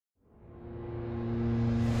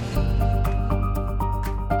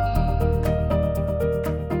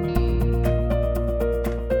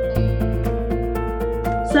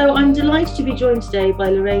I'm delighted to be joined today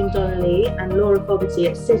by Lorraine Donnelly and Laura Fogarty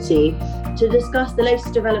at Citi to discuss the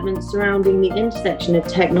latest developments surrounding the intersection of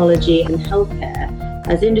technology and healthcare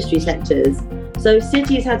as industry sectors. So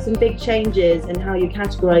Citi has had some big changes in how you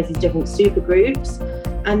categorise these different supergroups,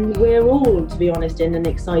 and we're all, to be honest, in an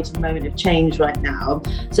exciting moment of change right now.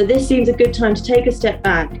 So this seems a good time to take a step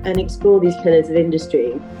back and explore these pillars of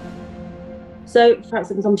industry. So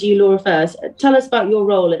perhaps I can come to you, Laura, first. Tell us about your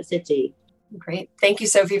role at Citi. Great. Thank you,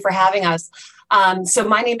 Sophie, for having us. So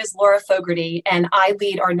my name is Laura Fogarty, and I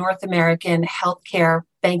lead our North American healthcare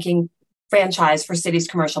banking franchise for Citi's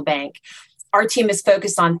Commercial Bank. Our team is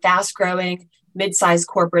focused on fast-growing, mid-sized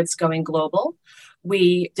corporates going global.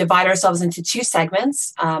 We divide ourselves into two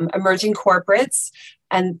segments, emerging corporates,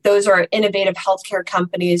 and those are innovative healthcare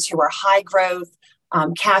companies who are high growth,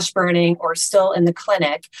 cash burning, or still in the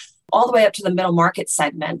clinic, all the way up to the middle market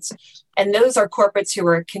segment. And those are corporates who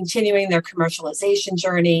are continuing their commercialization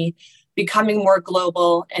journey, becoming more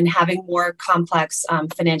global, and having more complex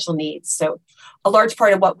financial needs. So a large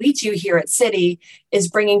part of what we do here at Citi is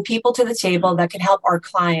bringing people to the table that can help our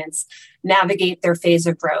clients navigate their phase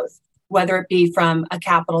of growth, whether it be from a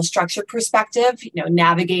capital structure perspective,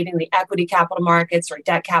 navigating the equity capital markets or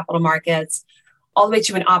debt capital markets, all the way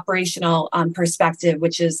to an operational perspective,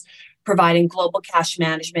 which is providing global cash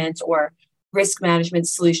management or risk management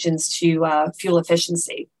solutions to fuel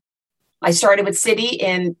efficiency. I started with Citi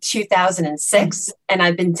in 2006, and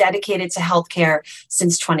I've been dedicated to healthcare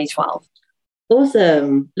since 2012.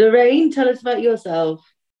 Awesome. Lorraine, tell us about yourself.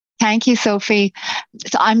 Thank you, Sophie.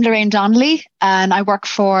 So I'm Lorraine Donnelly, and I work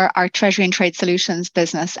for our Treasury and Trade Solutions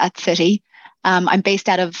business at Citi. I'm based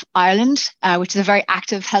out of Ireland, which is a very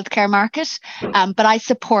active healthcare market, but I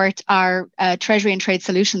support our Treasury and Trade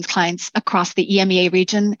Solutions clients across the EMEA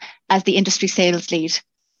region as the industry sales lead.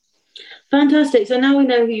 Fantastic. So now we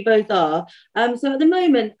know who you both are. So at the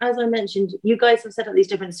moment, as I mentioned, you guys have set up these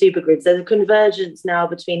different supergroups. There's a convergence now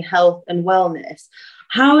between health and wellness.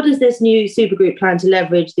 How does this new supergroup plan to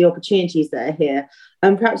leverage the opportunities that are here?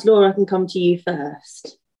 Perhaps Laura, I can come to you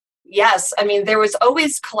first. Yes, there was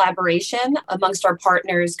always collaboration amongst our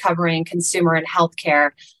partners covering consumer and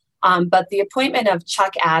healthcare. But the appointment of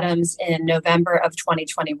Chuck Adams in November of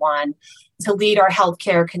 2021 to lead our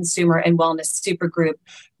healthcare, consumer, and wellness supergroup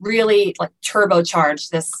really turbocharged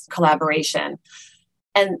this collaboration.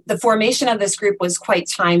 And the formation of this group was quite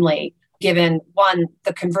timely, given one,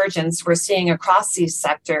 the convergence we're seeing across these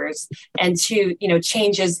sectors, and two,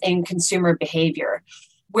 changes in consumer behavior.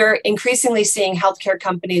 We're increasingly seeing healthcare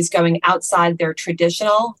companies going outside their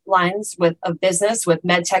traditional lines of business, with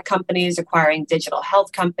medtech companies acquiring digital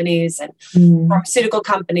health companies and pharmaceutical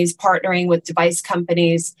companies partnering with device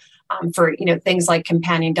companies for things like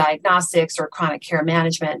companion diagnostics or chronic care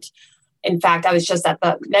management. In fact, I was just at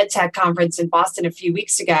the medtech conference in Boston a few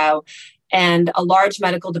weeks ago, and a large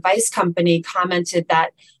medical device company commented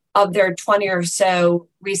that of their 20 or so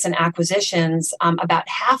recent acquisitions, about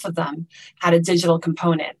half of them had a digital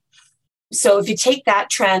component. So if you take that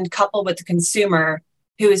trend coupled with the consumer,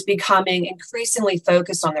 who is becoming increasingly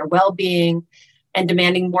focused on their well-being and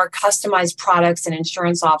demanding more customized products and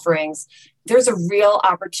insurance offerings, there's a real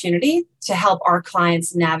opportunity to help our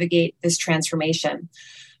clients navigate this transformation.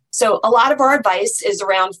 So a lot of our advice is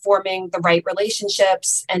around forming the right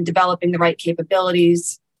relationships and developing the right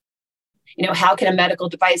capabilities. How can a medical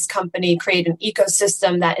device company create an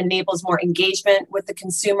ecosystem that enables more engagement with the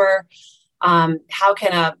consumer? How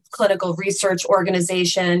can a clinical research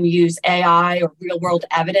organization use AI or real-world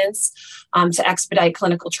evidence to expedite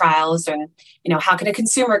clinical trials? And, how can a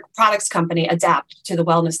consumer products company adapt to the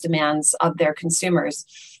wellness demands of their consumers?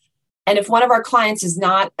 And if one of our clients is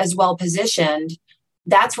not as well positioned,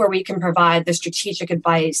 that's where we can provide the strategic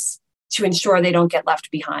advice to ensure they don't get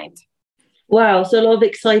left behind. Wow, so a lot of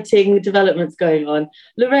exciting developments going on.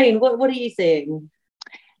 Lorraine, what are you seeing?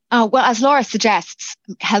 Well, as Laura suggests,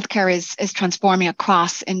 healthcare is transforming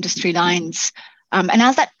across industry lines. And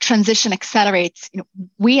as that transition accelerates,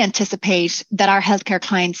 we anticipate that our healthcare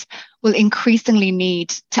clients will increasingly need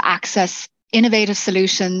to access innovative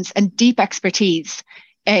solutions and deep expertise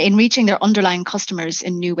in reaching their underlying customers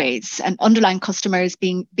in new ways, and underlying customers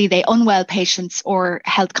be they unwell patients or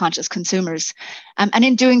health conscious consumers. And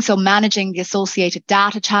in doing so, managing the associated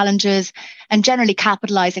data challenges and generally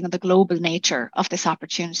capitalizing on the global nature of this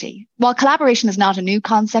opportunity. While collaboration is not a new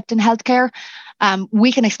concept in healthcare,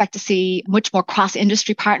 we can expect to see much more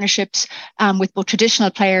cross-industry partnerships with both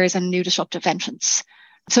traditional players and new disruptive entrants.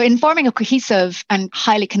 So in forming a cohesive and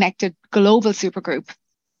highly connected global supergroup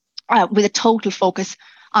with a total focus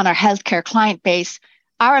on our healthcare client base,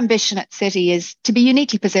 our ambition at Citi is to be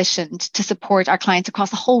uniquely positioned to support our clients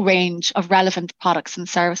across a whole range of relevant products and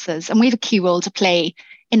services. And we have a key role to play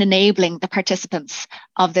in enabling the participants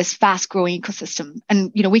of this fast-growing ecosystem.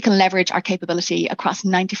 And, we can leverage our capability across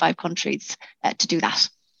 95 countries to do that.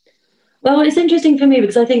 Well, it's interesting for me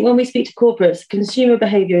because I think when we speak to corporates, consumer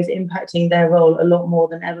behaviour is impacting their role a lot more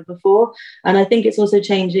than ever before. And I think it's also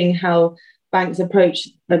changing how banks approach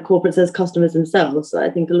corporates as customers themselves. So I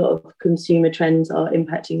think a lot of consumer trends are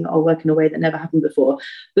impacting our work in a way that never happened before.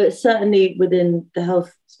 But certainly within the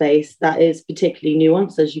health space, that is particularly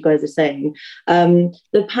nuanced, as you guys are saying.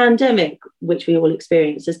 The pandemic, which we all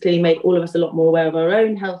experienced, has clearly made all of us a lot more aware of our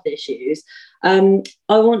own health issues. I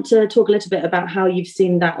want to talk a little bit about how you've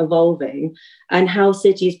seen that evolving and how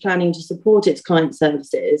Citi is planning to support its client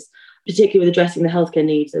services, particularly with addressing the healthcare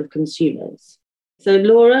needs of consumers. So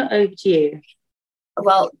Laura, over to you.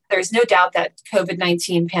 Well, there's no doubt that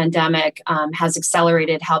COVID-19 pandemic has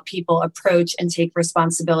accelerated how people approach and take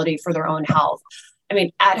responsibility for their own health. I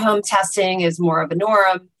mean, at-home testing is more of a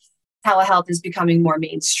norm. Telehealth is becoming more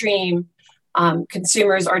mainstream.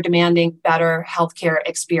 Consumers are demanding better healthcare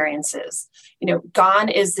experiences. Gone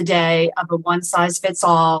is the day of a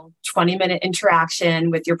one-size-fits-all 20-minute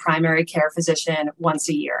interaction with your primary care physician once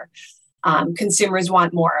a year. Consumers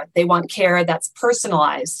want more. They want care that's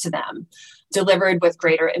personalized to them, delivered with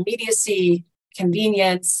greater immediacy,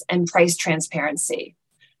 convenience, and price transparency.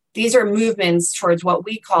 These are movements towards what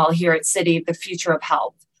we call here at Citi the future of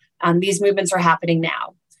health. These movements are happening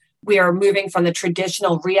now. We are moving from the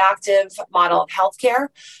traditional reactive model of healthcare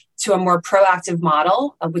to a more proactive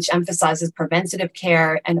model, which emphasizes preventative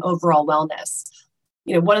care and overall wellness.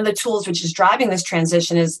 One of the tools which is driving this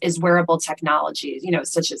transition is wearable technologies,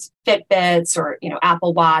 such as Fitbits or,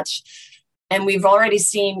 Apple Watch. And we've already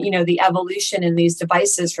seen, the evolution in these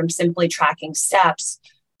devices from simply tracking steps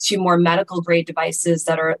to more medical grade devices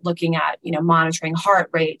that are looking at, monitoring heart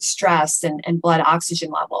rate, stress, and blood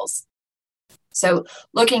oxygen levels. So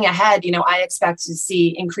looking ahead, I expect to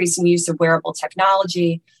see increasing use of wearable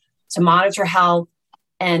technology to monitor health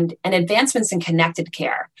and advancements in connected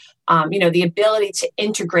care. The ability to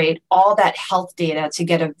integrate all that health data to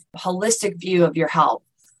get a holistic view of your health.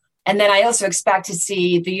 And then I also expect to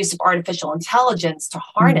see the use of artificial intelligence to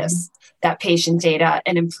harness that patient data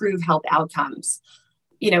and improve health outcomes.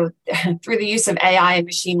 Through the use of AI and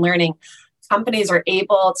machine learning, companies are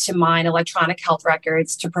able to mine electronic health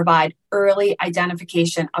records to provide early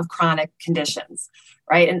identification of chronic conditions,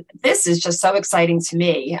 right? And this is just so exciting to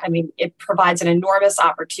me. I mean, it provides an enormous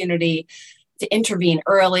opportunity to intervene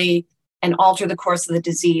early and alter the course of the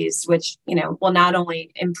disease, which, will not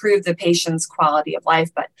only improve the patient's quality of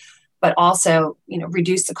life, but also,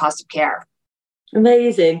 reduce the cost of care.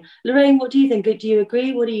 Amazing. Lorraine, what do you think? Do you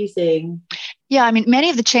agree? What are you seeing? Yeah, I mean,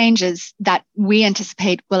 many of the changes that we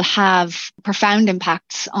anticipate will have profound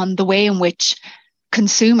impacts on the way in which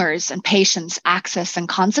consumers and patients access and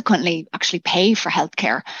consequently actually pay for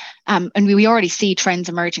healthcare. And we already see trends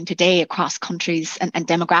emerging today across countries and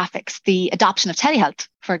demographics. The adoption of telehealth,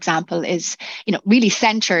 for example, is really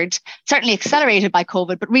centered, certainly accelerated by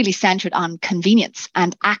COVID, but really centered on convenience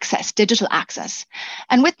and access, digital access.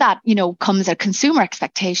 And with that, comes a consumer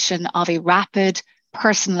expectation of a rapid,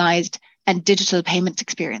 personalized, and digital payment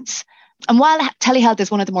experience. And while telehealth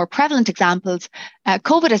is one of the more prevalent examples,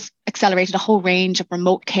 COVID has accelerated a whole range of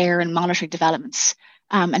remote care and monitoring developments.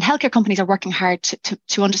 And healthcare companies are working hard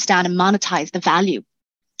to understand and monetize the value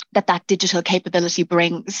that digital capability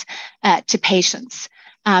brings to patients.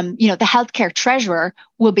 The healthcare treasurer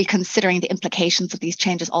will be considering the implications of these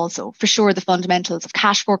changes also. For sure, the fundamentals of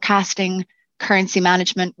cash forecasting, currency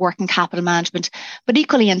management, working capital management, but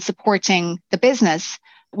equally in supporting the business,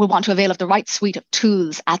 will want to avail of the right suite of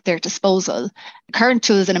tools at their disposal, current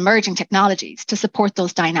tools and emerging technologies to support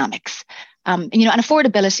those dynamics. And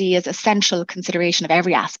affordability is a central consideration of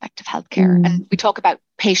every aspect of healthcare. And we talk about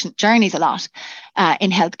patient journeys a lot in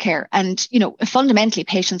healthcare. And, fundamentally,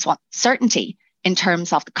 patients want certainty in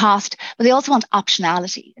terms of the cost, but they also want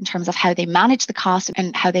optionality in terms of how they manage the cost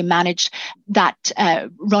and how they manage that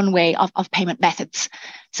runway of payment methods.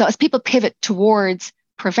 So as people pivot towards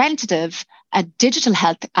preventative digital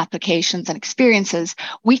health applications and experiences,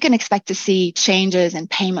 we can expect to see changes in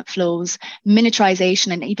payment flows,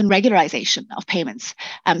 miniaturization, and even regularization of payments,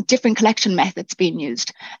 different collection methods being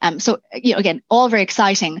used. So, again, all very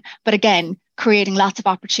exciting, but again, creating lots of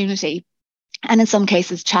opportunity and in some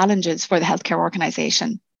cases challenges for the healthcare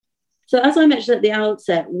organization. So as I mentioned at the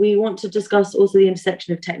outset, we want to discuss also the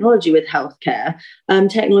intersection of technology with healthcare.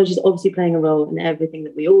 Technology is obviously playing a role in everything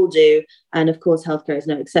that we all do. And of course, healthcare is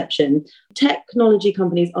no exception. Technology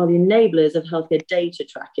companies are the enablers of healthcare data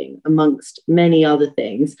tracking, amongst many other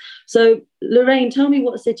things. So Lorraine, tell me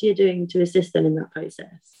what Citi are doing to assist them in that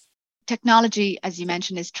process. Technology, as you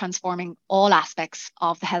mentioned, is transforming all aspects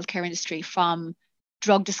of the healthcare industry, from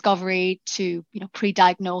drug discovery to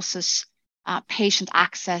pre-diagnosis, patient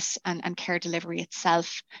access and care delivery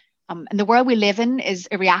itself. And the world we live in is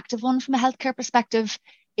a reactive one from a healthcare perspective.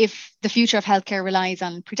 If the future of healthcare relies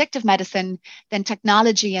on predictive medicine, then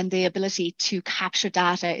technology and the ability to capture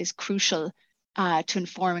data is crucial to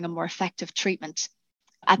informing a more effective treatment.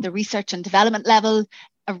 At the research and development level,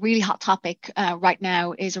 a really hot topic right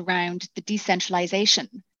now is around the decentralization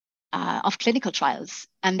of clinical trials.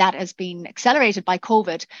 And that has been accelerated by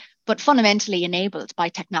COVID, but fundamentally enabled by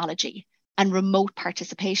technology and remote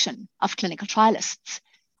participation of clinical trialists.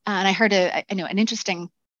 And I heard an interesting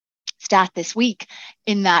stat this week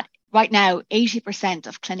in that right now, 80%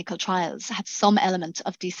 of clinical trials have some element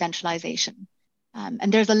of decentralization.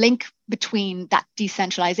 And there's a link between that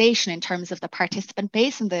decentralization in terms of the participant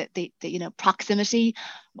base and the proximity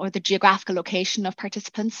or the geographical location of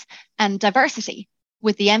participants, and diversity,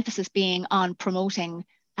 with the emphasis being on promoting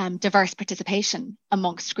diverse participation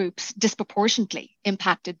amongst groups disproportionately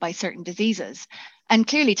impacted by certain diseases. And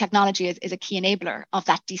clearly technology is a key enabler of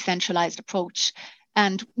that decentralized approach.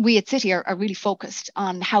 And we at Citi are really focused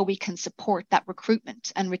on how we can support that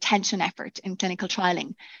recruitment and retention effort in clinical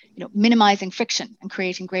trialing, minimizing friction and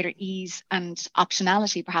creating greater ease and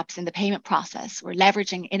optionality perhaps in the payment process. We're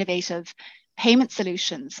leveraging innovative payment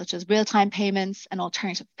solutions such as real-time payments and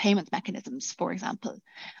alternative payment mechanisms, for example.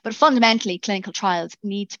 But fundamentally, clinical trials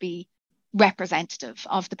need to be representative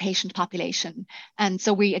of the patient population. And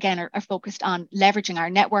so we, again, are focused on leveraging our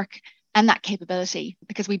network and that capability,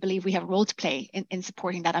 because we believe we have a role to play in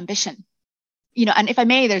supporting that ambition. And if I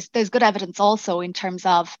may, there's good evidence also in terms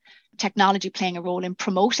of technology playing a role in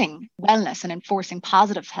promoting wellness and enforcing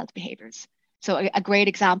positive health behaviors. So a great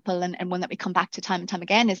example, and one that we come back to time and time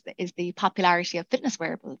again, is the popularity of fitness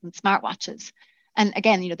wearables and smartwatches. And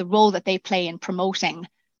again, the role that they play in promoting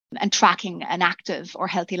and tracking an active or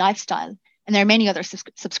healthy lifestyle. And there are many other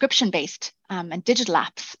subscription-based and digital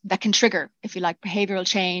apps that can trigger, if you like, behavioral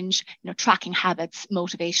change, tracking habits,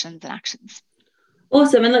 motivations, and actions.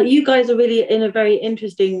 Awesome. And look, you guys are really in a very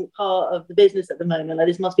interesting part of the business at the moment.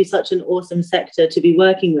 This must be such an awesome sector to be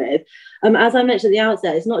working with. As I mentioned at the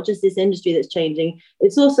outset, it's not just this industry that's changing.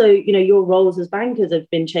 It's also, your roles as bankers have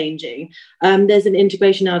been changing. There's an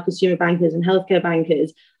integration now of consumer bankers and healthcare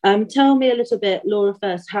bankers. Tell me a little bit, Laura,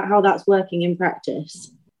 first, how that's working in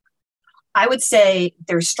practice. I would say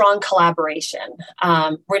there's strong collaboration.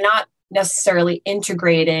 We're not necessarily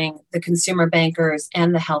integrating the consumer bankers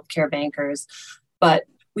and the healthcare bankers, but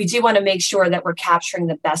we do want to make sure that we're capturing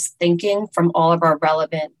the best thinking from all of our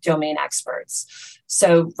relevant domain experts.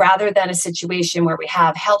 So rather than a situation where we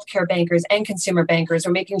have healthcare bankers and consumer bankers,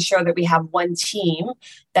 we're making sure that we have one team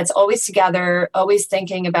that's always together, always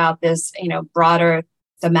thinking about this, broader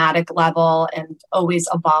thematic level and always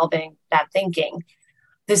evolving that thinking.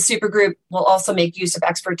 This supergroup will also make use of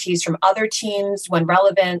expertise from other teams when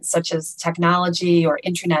relevant, such as technology or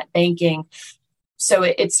internet banking. So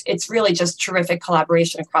it's really just terrific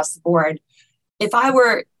collaboration across the board. If I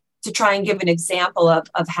were to try and give an example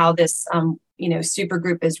of how this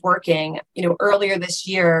supergroup is working, earlier this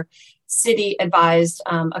year, Citi advised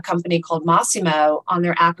a company called Massimo on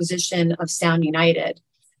their acquisition of Sound United.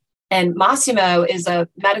 And Massimo is a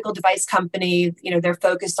medical device company. They're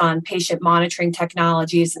focused on patient monitoring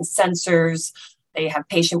technologies and sensors. They have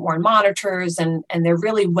patient-worn monitors, and they're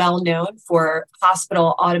really well known for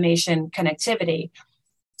hospital automation connectivity.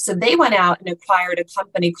 So they went out and acquired a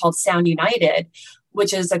company called Sound United,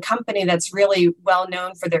 which is a company that's really well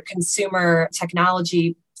known for their consumer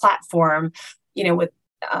technology platform, with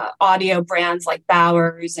audio brands like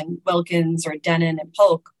Bowers and Wilkins or Denon and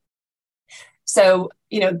Polk. So,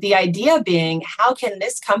 the idea being, how can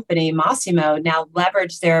this company, Massimo, now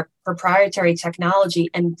leverage their proprietary technology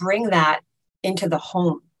and bring that into the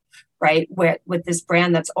home, right? With this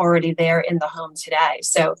brand that's already there in the home today.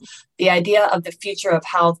 So the idea of the future of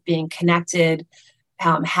health being connected,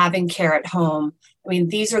 having care at home,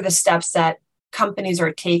 these are the steps that companies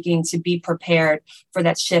are taking to be prepared for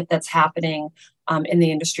that shift that's happening in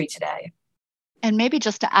the industry today. And maybe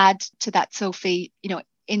just to add to that, Sophie,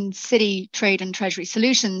 in Citi Trade and Treasury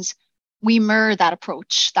Solutions, we mirror that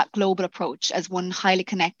approach, that global approach, as one highly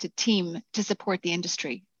connected team to support the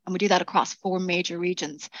industry. And we do that across 4 major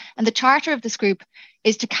regions. And the charter of this group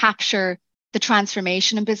is to capture the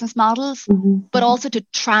transformation in business models, but also to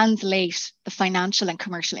translate the financial and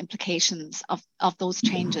commercial implications of those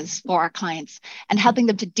changes for our clients, and helping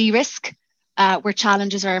them to de-risk where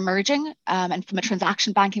challenges are emerging. And from a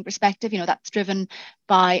transaction banking perspective, that's driven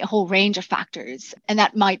by a whole range of factors. And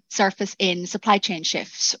that might surface in supply chain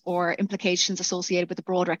shifts or implications associated with the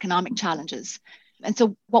broader economic challenges. And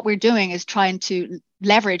so what we're doing is trying to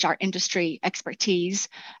leverage our industry expertise,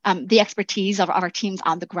 the expertise of our teams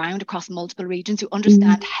on the ground across multiple regions who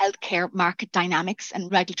understand healthcare market dynamics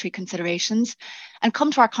and regulatory considerations, and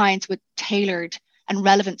come to our clients with tailored and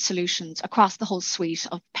relevant solutions across the whole suite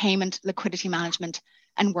of payment, liquidity management,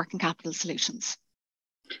 and working capital solutions.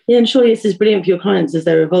 Yeah, and surely this is brilliant for your clients as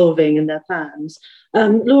they're evolving in their plans.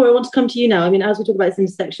 Laura, I want to come to you now. I mean, as we talk about this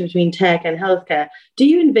intersection between tech and healthcare, do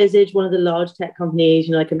you envisage one of the large tech companies,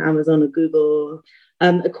 like an Amazon or Google,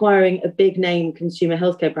 acquiring a big name consumer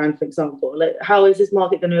healthcare brand, for example? Like, how is this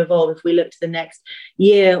market going to evolve if we look to the next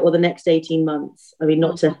year or the next 18 months? I mean,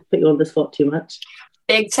 not to put you on the spot too much.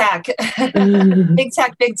 Big tech, big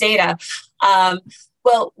tech, big data.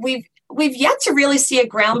 Well, we've yet to really see a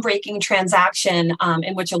groundbreaking transaction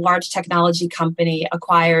in which a large technology company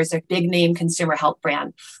acquires a big name consumer health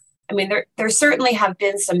brand. I mean, there certainly have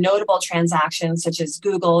been some notable transactions, such as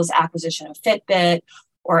Google's acquisition of Fitbit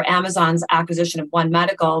or Amazon's acquisition of One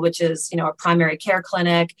Medical, which is, a primary care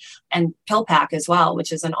clinic, and PillPack as well,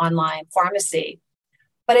 which is an online pharmacy.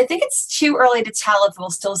 But I think it's too early to tell if we'll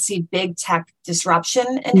still see big tech disruption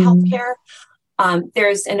in healthcare.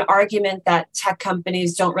 There's an argument that tech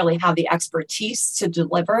companies don't really have the expertise to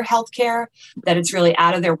deliver healthcare, that it's really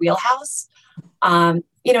out of their wheelhouse. And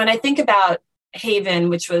I think about Haven,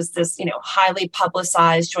 which was this, highly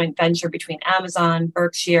publicized joint venture between Amazon,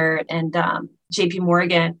 Berkshire, and JP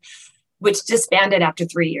Morgan, which disbanded after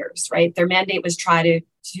 3 years, right? Their mandate was try to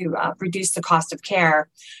reduce the cost of care.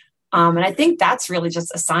 And I think that's really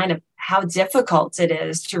just a sign of how difficult it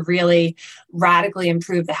is to really radically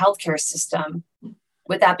improve the healthcare system.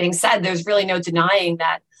 With that being said, there's really no denying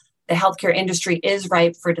that the healthcare industry is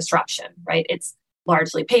ripe for disruption, right? It's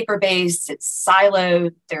largely paper-based, it's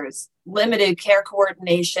siloed, there's limited care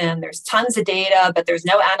coordination, there's tons of data, but there's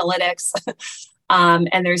no analytics.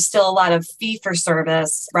 And there's still a lot of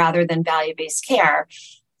fee-for-service rather than value-based care.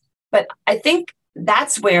 But I think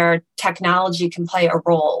that's where technology can play a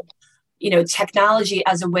role. Technology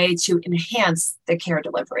as a way to enhance the care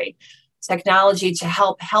delivery, technology to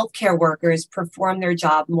help healthcare workers perform their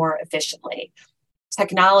job more efficiently,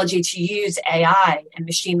 technology to use AI and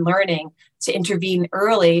machine learning to intervene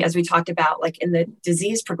early, as we talked about, like in the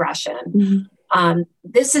disease progression.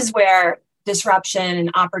 This is where disruption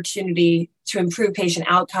and opportunity to improve patient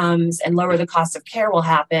outcomes and lower the cost of care will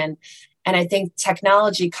happen. And I think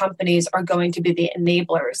technology companies are going to be the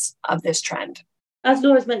enablers of this trend. As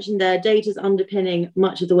Laura's mentioned there, data is underpinning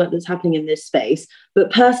much of the work that's happening in this space,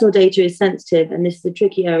 but personal data is sensitive, and this is a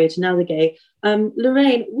tricky area to navigate.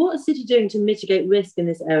 Lorraine, what is Citi doing to mitigate risk in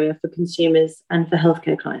this area for consumers and for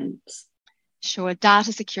healthcare clients? Sure,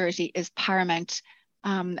 data security is paramount.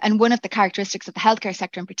 And one of the characteristics of the healthcare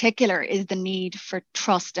sector in particular is the need for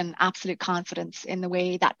trust and absolute confidence in the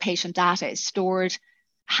way that patient data is stored,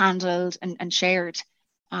 handled, and shared.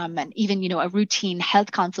 And even, a routine health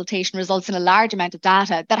consultation results in a large amount of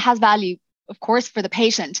data that has value, of course, for the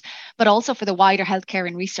patient, but also for the wider healthcare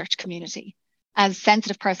and research community. As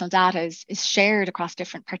sensitive personal data is shared across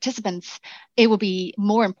different participants, it will be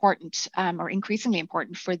more important or increasingly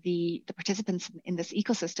important for the participants in this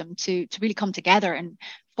ecosystem to really come together and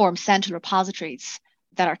form central repositories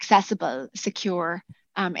that are accessible, secure,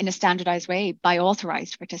 in a standardized way by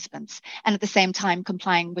authorized participants, and at the same time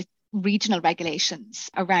complying with regional regulations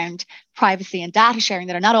around privacy and data sharing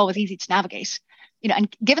that are not always easy to navigate.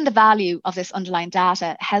 And given the value of this underlying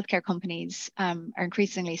data, healthcare companies are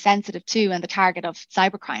increasingly sensitive to and the target of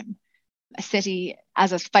cybercrime. Citi,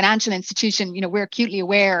 as a financial institution, we're acutely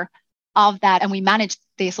aware of that, and we manage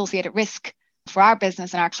the associated risk for our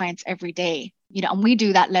business and our clients every day. And we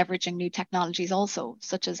do that leveraging new technologies also,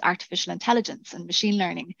 such as artificial intelligence and machine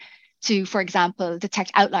learning, to, for example,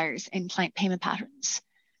 detect outliers in client payment patterns.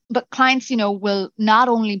 But clients, will not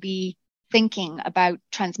only be thinking about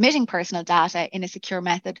transmitting personal data in a secure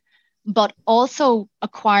method, but also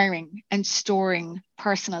acquiring and storing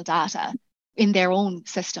personal data in their own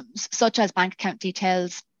systems, such as bank account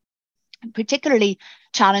details, particularly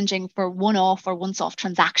challenging for one-off or once-off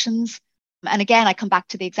transactions. And again, I come back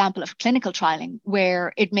to the example of clinical trialing,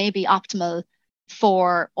 where it may be optimal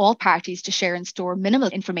for all parties to share and store minimal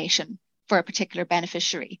information for a particular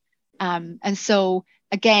beneficiary. And so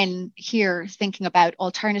again, here thinking about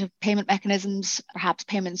alternative payment mechanisms, perhaps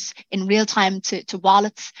payments in real time to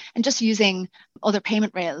wallets, and just using other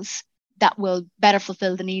payment rails that will better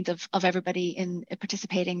fulfill the needs of everybody in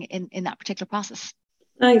participating in that particular process.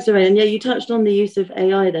 Thanks, Lorraine. And yeah, you touched on the use of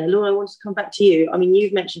AI there. Laura, I want to come back to you. I mean,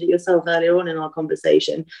 you've mentioned it yourself earlier on in our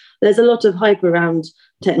conversation. There's a lot of hype around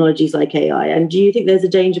technologies like AI. And do you think there's a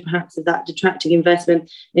danger perhaps of that detracting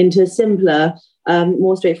investment into simpler,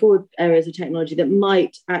 more straightforward areas of technology that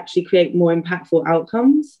might actually create more impactful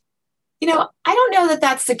outcomes? I don't know that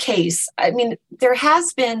that's the case. I mean, there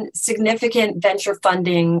has been significant venture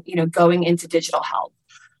funding, going into digital health.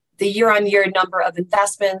 The year-on-year number of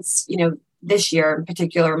investments, this year in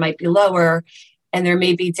particular might be lower, and there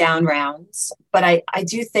may be down rounds. But I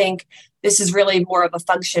do think this is really more of a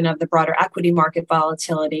function of the broader equity market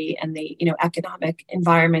volatility and the economic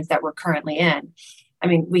environment that we're currently in. I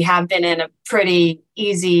mean, we have been in a pretty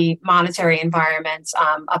easy monetary environment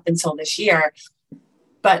up until this year.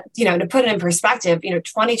 But, to put it in perspective,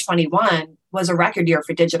 2021 was a record year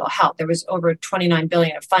for digital health. There was over 29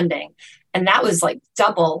 billion of funding, and that was like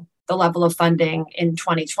double the level of funding in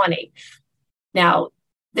 2020. Now,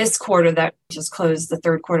 this quarter that just closed, the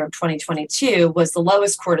third quarter of 2022, was the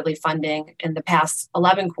lowest quarterly funding in the past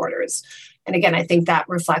 11 quarters. And again, I think that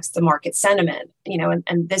reflects the market sentiment,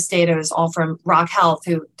 and this data is all from Rock Health,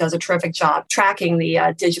 who does a terrific job tracking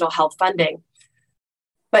the digital health funding.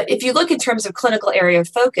 But if you look in terms of clinical area of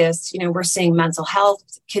focus, we're seeing mental health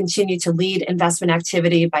continue to lead investment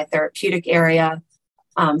activity by therapeutic area,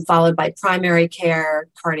 followed by primary care,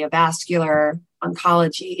 cardiovascular,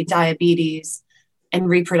 oncology, diabetes, and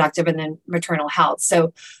reproductive and then maternal health.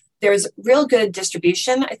 So there's real good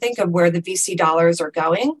distribution, I think, of where the VC dollars are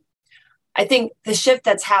going. I think the shift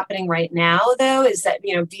that's happening right now, though, is that,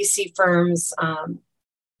 VC firms,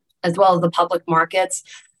 as well as the public markets,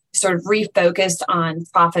 sort of refocused on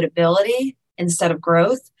profitability instead of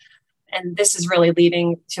growth. And this is really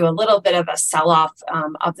leading to a little bit of a sell-off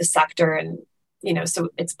of the sector. And so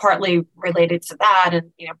it's partly related to that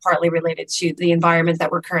and, partly related to the environment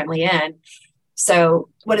that we're currently in. So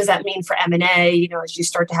what does that mean for M&A? As you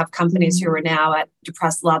start to have companies who are now at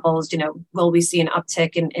depressed levels, will we see an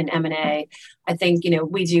uptick in M&A? I think,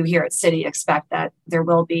 we do here at Citi expect that there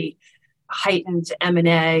will be heightened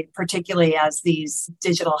M&A, particularly as these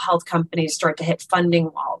digital health companies start to hit funding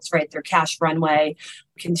walls, right? Their cash runway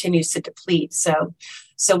continues to deplete. So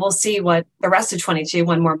we'll see what the rest of 22,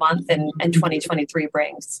 one more month, and 2023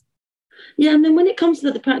 brings. Yeah, and then when it comes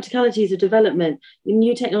to the practicalities of development,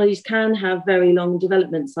 new technologies can have very long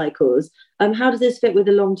development cycles. How does this fit with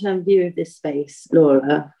the long-term view of this space,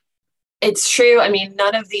 Laura? It's true. I mean,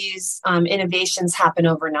 none of these innovations happen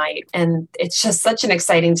overnight. And it's just such an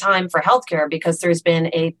exciting time for healthcare because there's been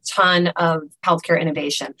a ton of healthcare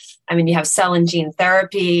innovation. I mean, you have cell and gene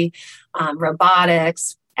therapy,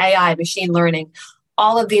 robotics, AI, machine learning.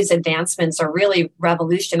 All of these advancements are really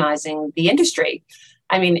revolutionizing the industry.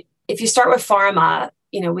 I mean, if you start with pharma,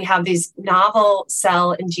 we have these novel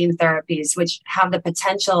cell and gene therapies, which have the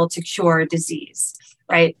potential to cure disease,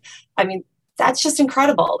 right? I mean, that's just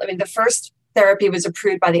incredible. I mean, the first therapy was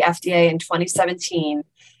approved by the FDA in 2017,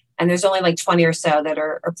 and there's only like 20 or so that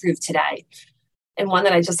are approved today. And one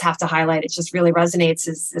that I just have to highlight, it just really resonates,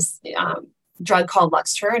 is this drug called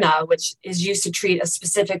Luxturna, which is used to treat a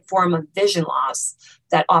specific form of vision loss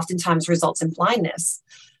that oftentimes results in blindness.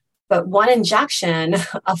 But one injection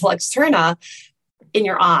of Luxturna in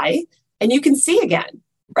your eye, and you can see again,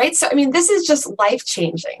 right? So, I mean, this is just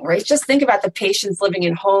life-changing, right? Just think about the patients living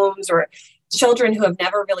in homes or children who have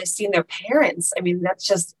never really seen their parents. I mean, that's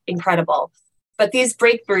just incredible. But these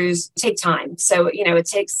breakthroughs take time. So, it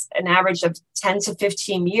takes an average of 10 to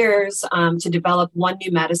 15 years to develop one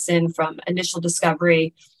new medicine from initial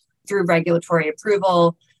discovery through regulatory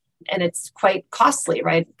approval. And it's quite costly,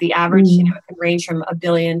 right? The average, it can range from $1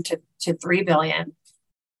 billion to $3 billion.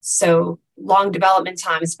 So long development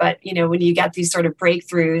times. But, when you get these sort of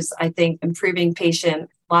breakthroughs, I think improving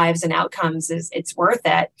patient lives and outcomes it's worth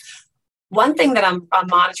it. One thing that I'm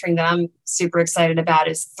monitoring that I'm super excited about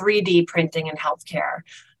is 3D printing in healthcare.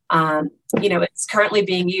 It's currently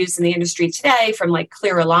being used in the industry today, from like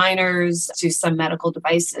clear aligners to some medical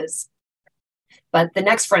devices. But the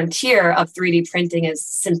next frontier of 3D printing is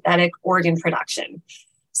synthetic organ production.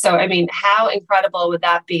 So, I mean, how incredible would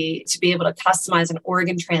that be to be able to customize an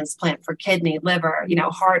organ transplant for kidney, liver,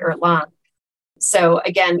 heart or lung? So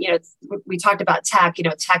again, we talked about tech,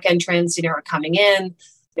 tech entrants, are coming in,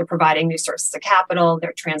 they're providing new sources of capital,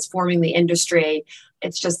 they're transforming the industry.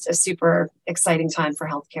 It's just a super exciting time for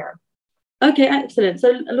healthcare. Okay, excellent.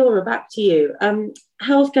 So Laura, back to you.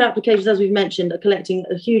 healthcare applications, as we've mentioned, are collecting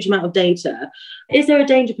a huge amount of data. Is there a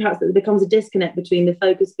danger perhaps that there becomes a disconnect between the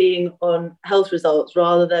focus being on health results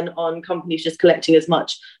rather than on companies just collecting as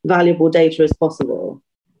much valuable data as possible?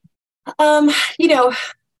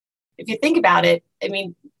 If you think about it, I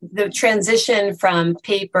mean, the transition from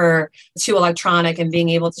paper to electronic and being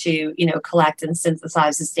able to, collect and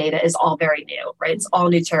synthesize this data is all very new, right? It's all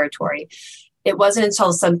new territory. It wasn't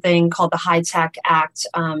until something called the High-Tech Act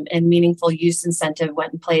and Meaningful Use Incentive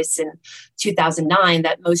went in place in 2009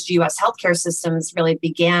 that most U.S. healthcare systems really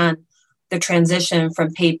began the transition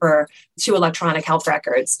from paper to electronic health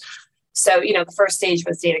records. So, the first stage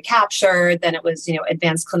was data capture, then it was,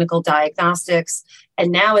 advanced clinical diagnostics,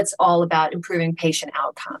 and now it's all about improving patient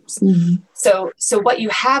outcomes. Mm-hmm. So what you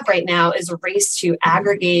have right now is a race to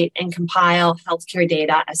aggregate and compile healthcare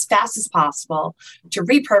data as fast as possible, to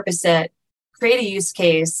repurpose it, create a use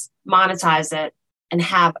case, monetize it, and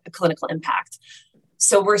have a clinical impact.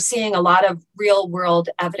 So we're seeing a lot of real world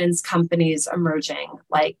evidence companies emerging,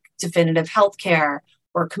 like Definitive Healthcare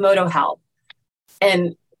or Komodo Health.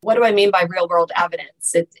 And what do I mean by real world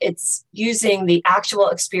evidence? It's using the actual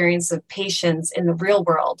experience of patients in the real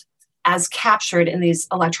world as captured in these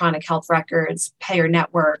electronic health records, payer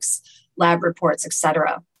networks, lab reports, et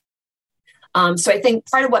cetera. So I think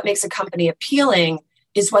part of what makes a company appealing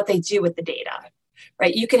is what they do with the data,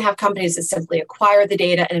 right? You can have companies that simply acquire the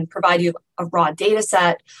data and provide you a raw data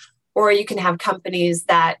set, or you can have companies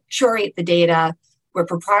that curate the data with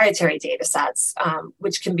proprietary data sets,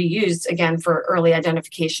 which can be used, again, for early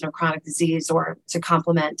identification of chronic disease or to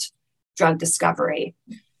complement drug discovery.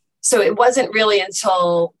 So it wasn't really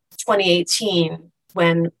until 2018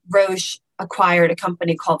 when Roche acquired a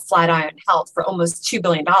company called Flatiron Health for almost $2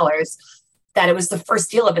 billion that it was the first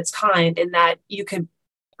deal of its kind in that you could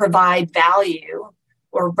provide value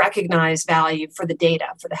or recognize value for the data,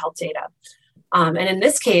 for the health data. And in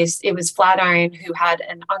this case, it was Flatiron who had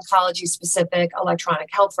an oncology-specific electronic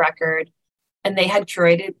health record, and they had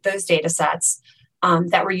curated those data sets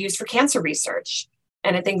that were used for cancer research.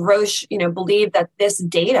 And I think Roche, believed that this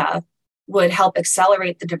data would help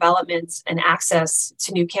accelerate the development and access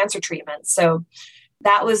to new cancer treatments. So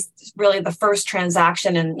that was really the first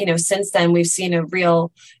transaction. And, since then, we've seen a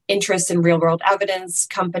real interest in real-world evidence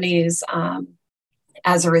companies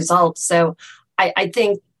as a result. So I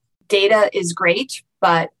think data is great,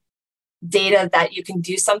 but data that you can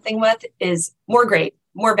do something with is more great,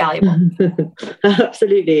 more valuable.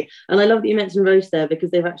 Absolutely. And I love that you mentioned Roche there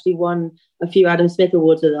because they've actually won a few Adam Smith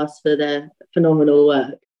Awards with us for their phenomenal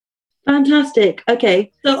work. Fantastic.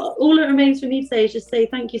 Okay, so all that remains for me to say is just say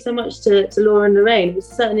thank you so much to Laura and Lorraine. It was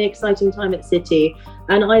certainly an exciting time at Citi,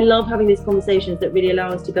 and I love having these conversations that really allow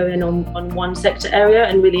us to go in on one sector area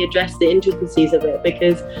and really address the intricacies of it,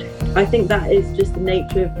 because I think that is just the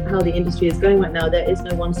nature of how the industry is going right now. There is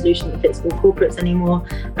no one solution that fits all corporates anymore,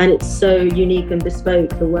 and it's so unique and bespoke,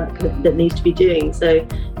 the work that needs to be doing. So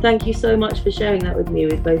thank you so much for sharing that with me,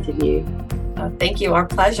 with both of you. Thank you. Our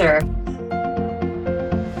pleasure.